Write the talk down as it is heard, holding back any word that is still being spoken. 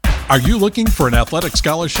Are you looking for an athletic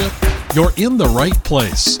scholarship? You're in the right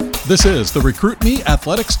place. This is the Recruit Me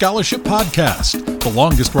Athletic Scholarship Podcast, the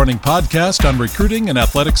longest-running podcast on recruiting and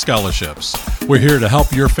athletic scholarships. We're here to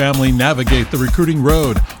help your family navigate the recruiting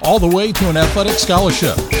road all the way to an athletic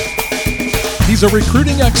scholarship. He's a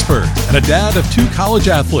recruiting expert and a dad of 2 college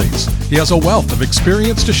athletes. He has a wealth of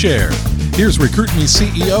experience to share. Here's Recruit Me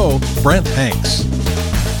CEO, Brent Hanks.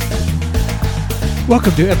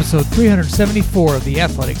 Welcome to episode 374 of the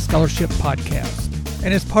Athletic Scholarship Podcast,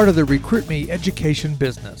 and as part of the Recruit Me education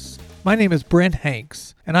business. My name is Brent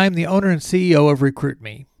Hanks, and I am the owner and CEO of Recruit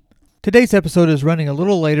Me. Today's episode is running a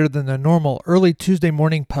little later than the normal early Tuesday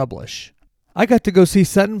morning publish. I got to go see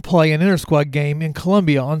Sutton play an inter-squad game in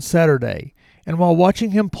Columbia on Saturday, and while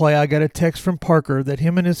watching him play, I got a text from Parker that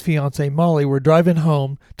him and his fiancée Molly were driving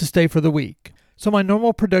home to stay for the week. So my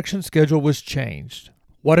normal production schedule was changed.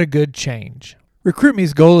 What a good change. Recruit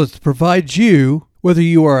Me's goal is to provide you, whether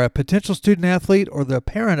you are a potential student athlete or the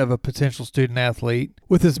parent of a potential student athlete,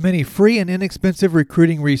 with as many free and inexpensive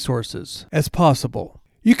recruiting resources as possible.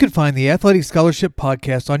 You can find the Athletic Scholarship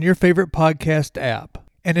Podcast on your favorite podcast app,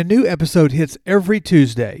 and a new episode hits every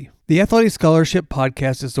Tuesday. The Athletic Scholarship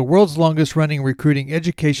Podcast is the world's longest-running recruiting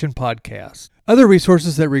education podcast. Other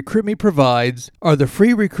resources that Recruit Me provides are the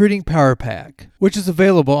free Recruiting Power Pack, which is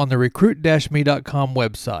available on the recruit-me.com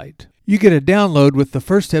website. You get a download with the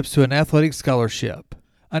first steps to an athletic scholarship,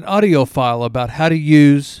 an audio file about how to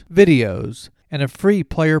use videos, and a free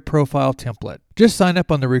player profile template. Just sign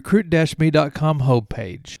up on the recruit-me.com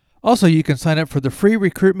homepage. Also, you can sign up for the free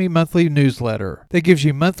Recruit Me monthly newsletter that gives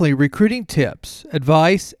you monthly recruiting tips,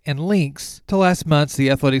 advice, and links to last month's The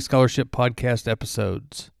Athletic Scholarship Podcast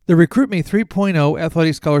episodes. The Recruit Me 3.0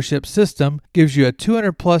 Athletic Scholarship System gives you a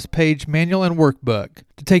 200-plus page manual and workbook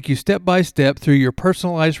to take you step-by-step through your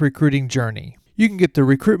personalized recruiting journey. You can get the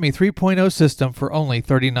Recruit Me 3.0 system for only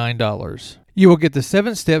 $39. You will get the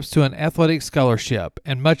 7 steps to an athletic scholarship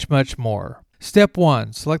and much, much more. Step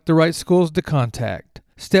 1, select the right schools to contact.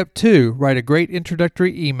 Step 2, write a great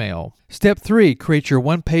introductory email. Step 3, create your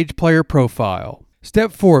one-page player profile.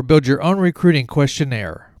 Step 4, build your own recruiting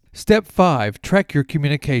questionnaire. Step 5, track your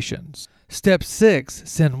communications. Step 6,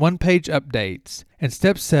 send one-page updates. And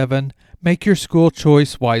Step 7, make your school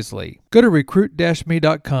choice wisely. Go to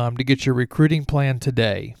recruit-me.com to get your recruiting plan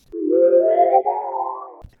today.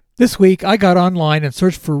 This week, I got online and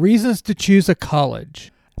searched for reasons to choose a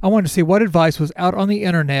college. I wanted to see what advice was out on the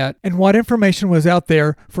internet and what information was out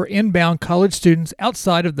there for inbound college students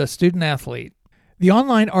outside of the student athlete. The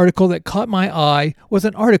online article that caught my eye was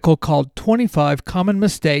an article called 25 Common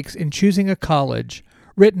Mistakes in Choosing a College,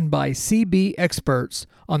 written by CB Experts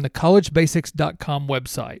on the collegebasics.com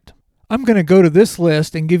website. I'm going to go to this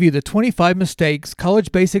list and give you the 25 mistakes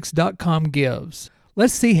collegebasics.com gives.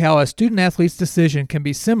 Let's see how a student athlete's decision can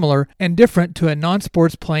be similar and different to a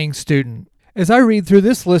non-sports playing student. As I read through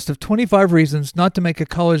this list of 25 reasons not to make a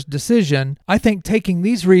college decision, I think taking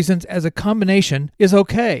these reasons as a combination is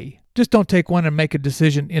okay. Just don't take one and make a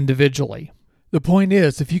decision individually. The point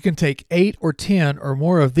is, if you can take 8 or 10 or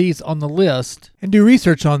more of these on the list and do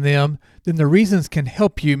research on them, then the reasons can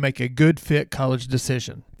help you make a good fit college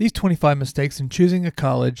decision. These 25 mistakes in choosing a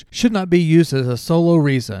college should not be used as a solo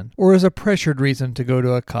reason or as a pressured reason to go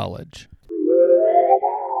to a college.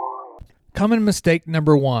 Common mistake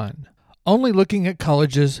number 1. Only looking at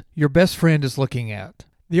colleges your best friend is looking at.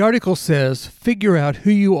 The article says, figure out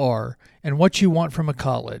who you are and what you want from a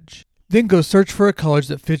college. Then go search for a college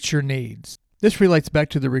that fits your needs. This relates back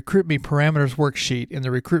to the Recruit Me Parameters worksheet in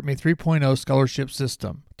the Recruit Me 3.0 scholarship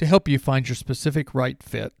system to help you find your specific right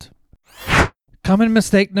fit. Common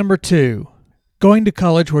mistake number 2. Going to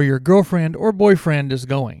college where your girlfriend or boyfriend is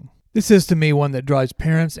going. This is to me one that drives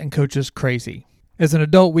parents and coaches crazy. As an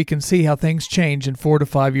adult, we can see how things change in 4 to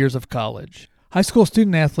 5 years of college. High school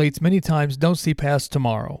student athletes many times don't see past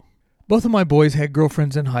tomorrow. Both of my boys had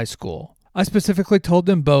girlfriends in high school. I specifically told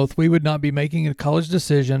them both we would not be making a college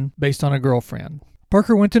decision based on a girlfriend.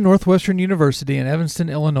 Parker went to Northwestern University in Evanston,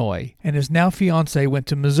 Illinois, and his now fiancée went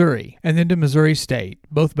to Missouri, and then to Missouri State,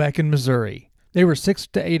 both back in Missouri. They were 6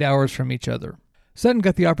 to 8 hours from each other. Sutton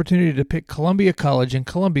got the opportunity to pick Columbia College in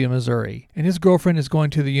Columbia, Missouri, and his girlfriend is going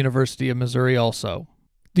to the University of Missouri also.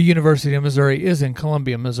 The University of Missouri is in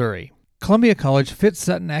Columbia, Missouri. Columbia College fits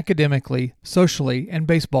Sutton academically, socially, and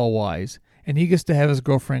baseball-wise, and he gets to have his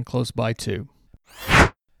girlfriend close by too.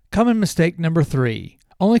 Common mistake number 3,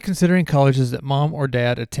 only considering colleges that mom or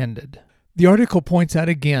dad attended. The article points out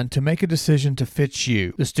again to make a decision to fit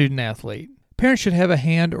you, the student athlete. Parents should have a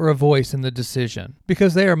hand or a voice in the decision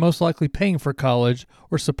because they are most likely paying for college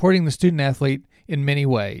or supporting the student athlete in many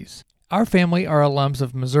ways. Our family are alums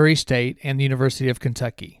of Missouri State and the University of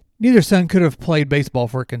Kentucky. Neither son could have played baseball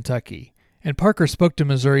for Kentucky, and Parker spoke to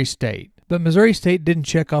Missouri State, but Missouri State didn't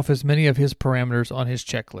check off as many of his parameters on his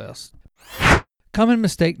checklist. Common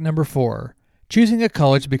mistake number 4, choosing a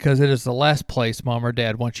college because it is the last place mom or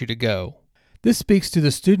dad wants you to go. This speaks to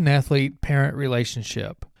the student-athlete-parent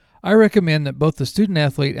relationship. I recommend that both the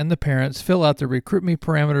student-athlete and the parents fill out the Recruit Me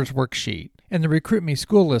Parameters worksheet and the Recruit Me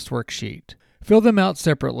School List worksheet. Fill them out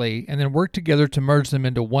separately and then work together to merge them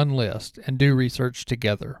into one list and do research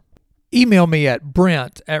together. Email me at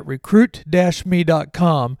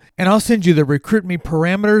brent@recruit-me.com and I'll send you the Recruit Me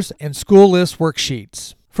Parameters and School List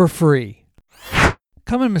worksheets for free.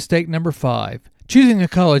 Common mistake number 5, choosing a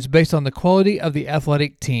college based on the quality of the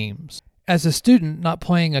athletic teams. As a student not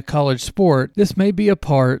playing a college sport, this may be a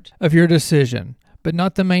part of your decision, but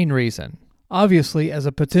not the main reason. Obviously, as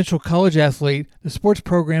a potential college athlete, the sports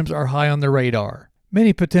programs are high on the radar.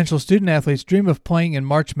 Many potential student athletes dream of playing in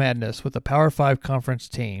March Madness with a Power 5 conference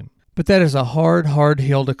team. But that is a hard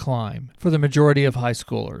hill to climb for the majority of high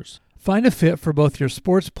schoolers. Find a fit for both your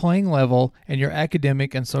sports playing level and your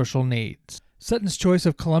academic and social needs. Sutton's choice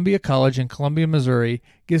of Columbia College in Columbia, Missouri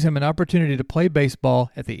gives him an opportunity to play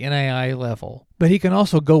baseball at the NAIA level. But he can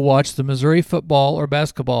also go watch the Missouri football or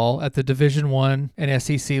basketball at the Division I and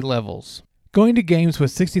SEC levels. Going to games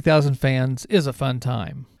with 60,000 fans is a fun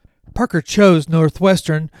time. Parker chose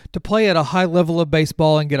Northwestern to play at a high level of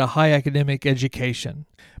baseball and get a high academic education.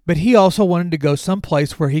 But he also wanted to go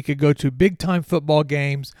someplace where he could go to big-time football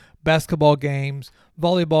games, basketball games,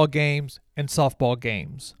 volleyball games, and softball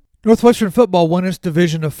games. Northwestern football won its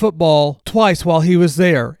division of football twice while he was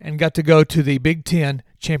there and got to go to the Big Ten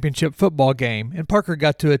championship football game, and Parker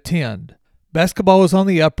got to attend. Basketball was on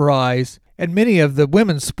the uprise, and many of the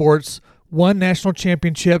women's sports won national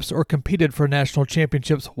championships or competed for national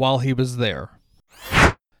championships while he was there.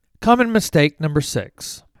 Common mistake number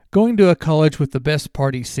 6. Going to a college with the best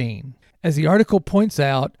party scene. As the article points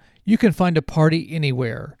out, you can find a party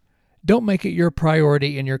anywhere. Don't make it your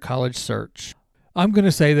priority in your college search. I'm going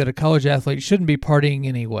to say that a college athlete shouldn't be partying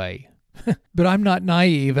anyway. But I'm not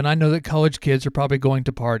naive, and I know that college kids are probably going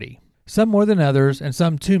to party. Some more than others, and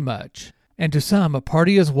some too much. And to some, a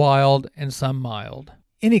party is wild and some mild.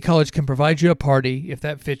 Any college can provide you a party if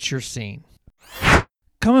that fits your scene.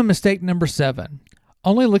 Common mistake number 7.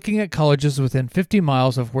 Only looking at colleges within 50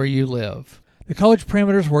 miles of where you live. The College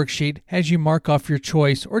Parameters worksheet has you mark off your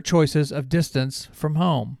choice or choices of distance from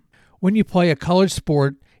home. When you play a college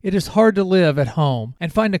sport, it is hard to live at home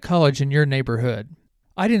and find a college in your neighborhood.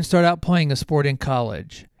 I didn't start out playing a sport in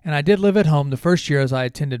college, and I did live at home the first year as I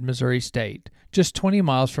attended Missouri State, just 20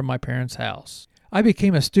 miles from my parents' house. I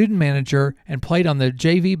became a student manager and played on the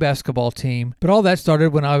JV basketball team, but all that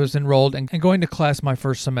started when I was enrolled and going to class my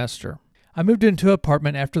first semester. I moved into an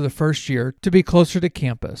apartment after the first year to be closer to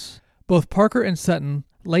campus. Both Parker and Sutton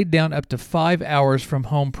laid down up to 5 hours from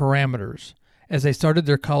home parameters as they started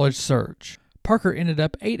their college search. Parker ended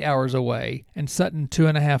up 8 hours away and Sutton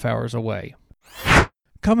 2.5 hours away.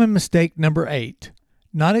 Common mistake number 8.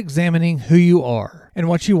 Not examining who you are and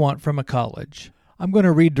what you want from a college. I'm going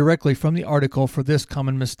to read directly from the article for this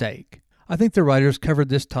common mistake. I think the writers covered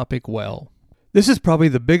this topic well. This is probably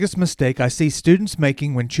the biggest mistake I see students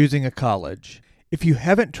making when choosing a college. If you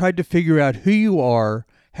haven't tried to figure out who you are,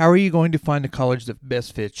 how are you going to find a college that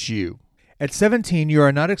best fits you? At 17, you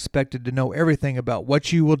are not expected to know everything about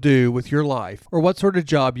what you will do with your life or what sort of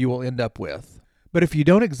job you will end up with. But if you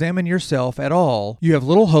don't examine yourself at all, you have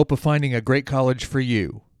little hope of finding a great college for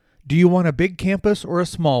you. Do you want a big campus or a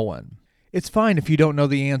small one? It's fine if you don't know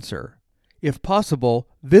the answer. If possible,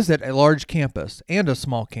 visit a large campus and a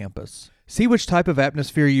small campus. See which type of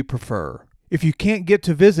atmosphere you prefer. If you can't get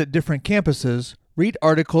to visit different campuses, read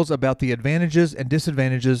articles about the advantages and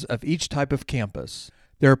disadvantages of each type of campus.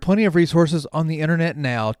 There are plenty of resources on the internet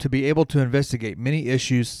now to be able to investigate many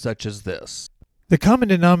issues such as this. The common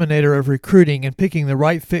denominator of recruiting and picking the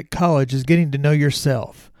right fit college is getting to know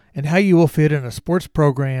yourself and how you will fit in a sports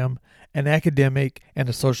program, an academic, and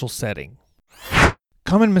a social setting.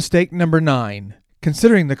 Common mistake number 9.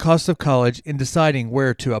 Considering the cost of college in deciding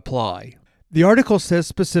where to apply. The article says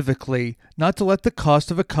specifically not to let the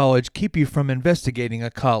cost of a college keep you from investigating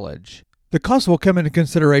a college. The cost will come into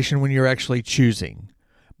consideration when you're actually choosing,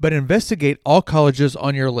 but investigate all colleges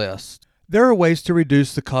on your list. There are ways to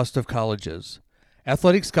reduce the cost of colleges.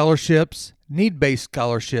 Athletic scholarships, need-based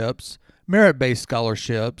scholarships, merit-based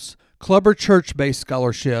scholarships, club or church-based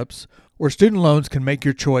scholarships, or student loans can make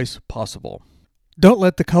your choice possible. Don't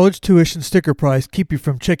let the college tuition sticker price keep you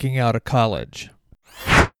from checking out a college.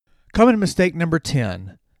 Common mistake number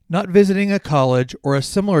 10. Not visiting a college or a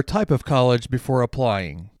similar type of college before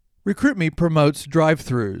applying. RecruitMe promotes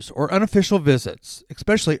drive-thrus or unofficial visits,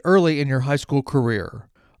 especially early in your high school career.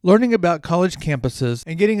 Learning about college campuses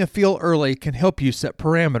and getting a feel early can help you set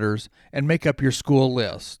parameters and make up your school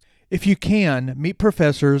list. If you can, meet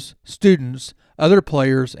professors, students, other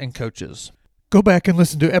players, and coaches. Go back and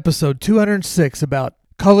listen to episode 206 about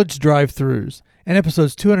college drive-thrus and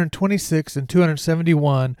episodes 226 and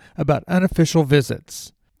 271 about unofficial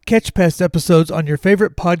visits. Catch past episodes on your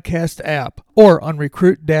favorite podcast app or on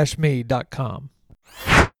recruit-me.com.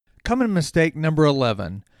 Common mistake number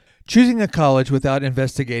 11. Choosing a college without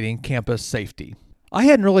investigating campus safety. I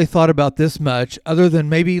hadn't really thought about this much other than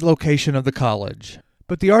maybe location of the college.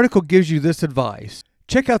 But the article gives you this advice.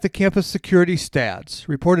 Check out the campus security stats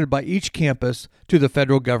reported by each campus to the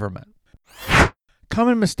federal government.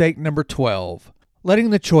 Common mistake number 12. Letting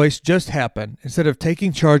the choice just happen instead of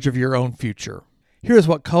taking charge of your own future. Here is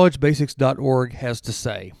what collegebasics.org has to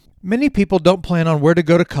say. Many people don't plan on where to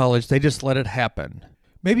go to college, they just let it happen.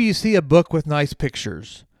 Maybe you see a book with nice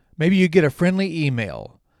pictures. Maybe you get a friendly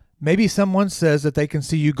email. Maybe someone says that they can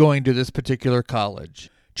see you going to this particular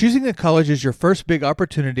college. Choosing a college is your first big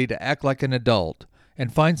opportunity to act like an adult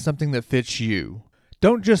and find something that fits you.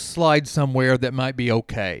 Don't just slide somewhere that might be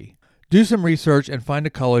okay. Do some research and find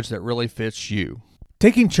a college that really fits you.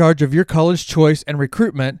 Taking charge of your college choice and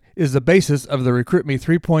recruitment is the basis of the RecruitMe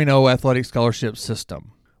 3.0 athletic scholarship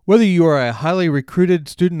system. Whether you are a highly recruited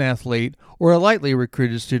student athlete or a lightly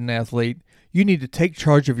recruited student athlete, you need to take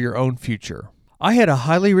charge of your own future. I had a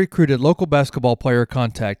highly recruited local basketball player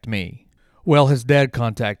contact me. Well, his dad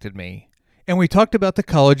contacted me, and we talked about the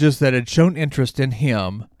colleges that had shown interest in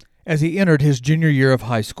him as he entered his junior year of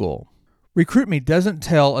high school. RecruitMe doesn't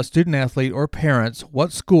tell a student athlete or parents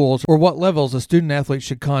what schools or what levels a student athlete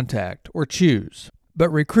should contact or choose.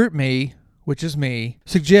 But RecruitMe, which is me,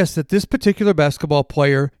 suggests that this particular basketball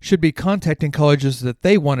player should be contacting colleges that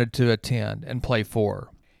they wanted to attend and play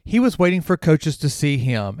for. He was waiting for coaches to see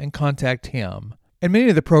him and contact him, and many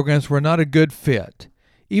of the programs were not a good fit,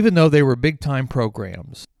 even though they were big-time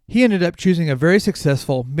programs. He ended up choosing a very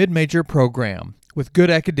successful mid-major program with good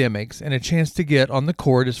academics and a chance to get on the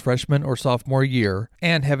court his freshman or sophomore year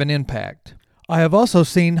and have an impact. I have also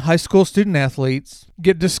seen high school student athletes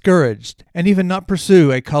get discouraged and even not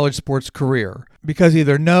pursue a college sports career because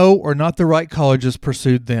either no or not the right colleges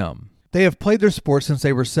pursued them. They have played their sport since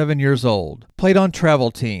they were 7 years old, played on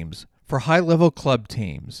travel teams, for high-level club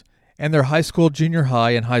teams, and their high school, junior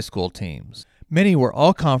high, and high school teams. Many were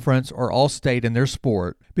all-conference or all-state in their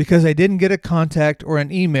sport because they didn't get a contact or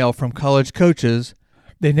an email from college coaches,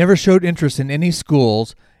 they never showed interest in any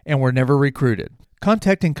schools, and were never recruited.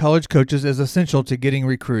 Contacting college coaches is essential to getting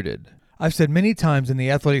recruited. I've said many times in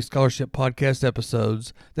the Athletic Scholarship podcast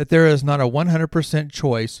episodes that there is not a 100%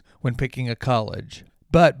 choice when picking a college.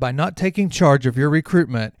 But by not taking charge of your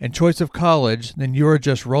recruitment and choice of college, then you are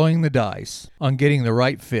just rolling the dice on getting the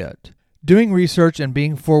right fit. Doing research and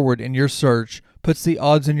being forward in your search puts the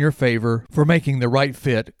odds in your favor for making the right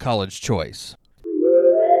fit college choice.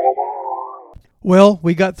 Well,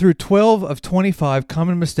 we got through 12 of 25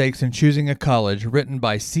 common mistakes in choosing a college written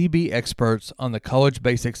by CB experts on the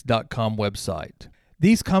collegebasics.com website.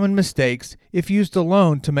 These common mistakes, if used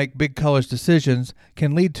alone to make big college decisions,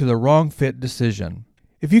 can lead to the wrong fit decision.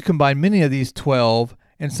 If you combine many of these 12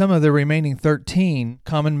 and some of the remaining 13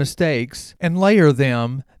 common mistakes and layer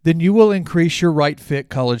them, then you will increase your right fit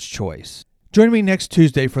college choice. Join me next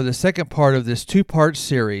Tuesday for the second part of this two-part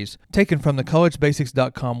series taken from the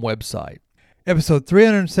collegebasics.com website. Episode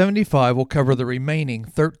 375 will cover the remaining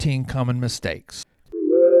 13 common mistakes.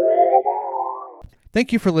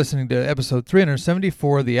 Thank you for listening to episode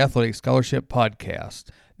 374 of the Athletic Scholarship Podcast.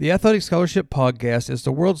 The Athletic Scholarship Podcast is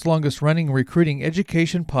the world's longest-running recruiting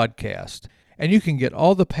education podcast, and you can get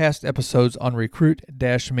all the past episodes on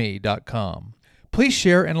recruit-me.com. Please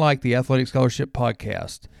share and like the Athletic Scholarship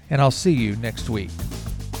Podcast, and I'll see you next week.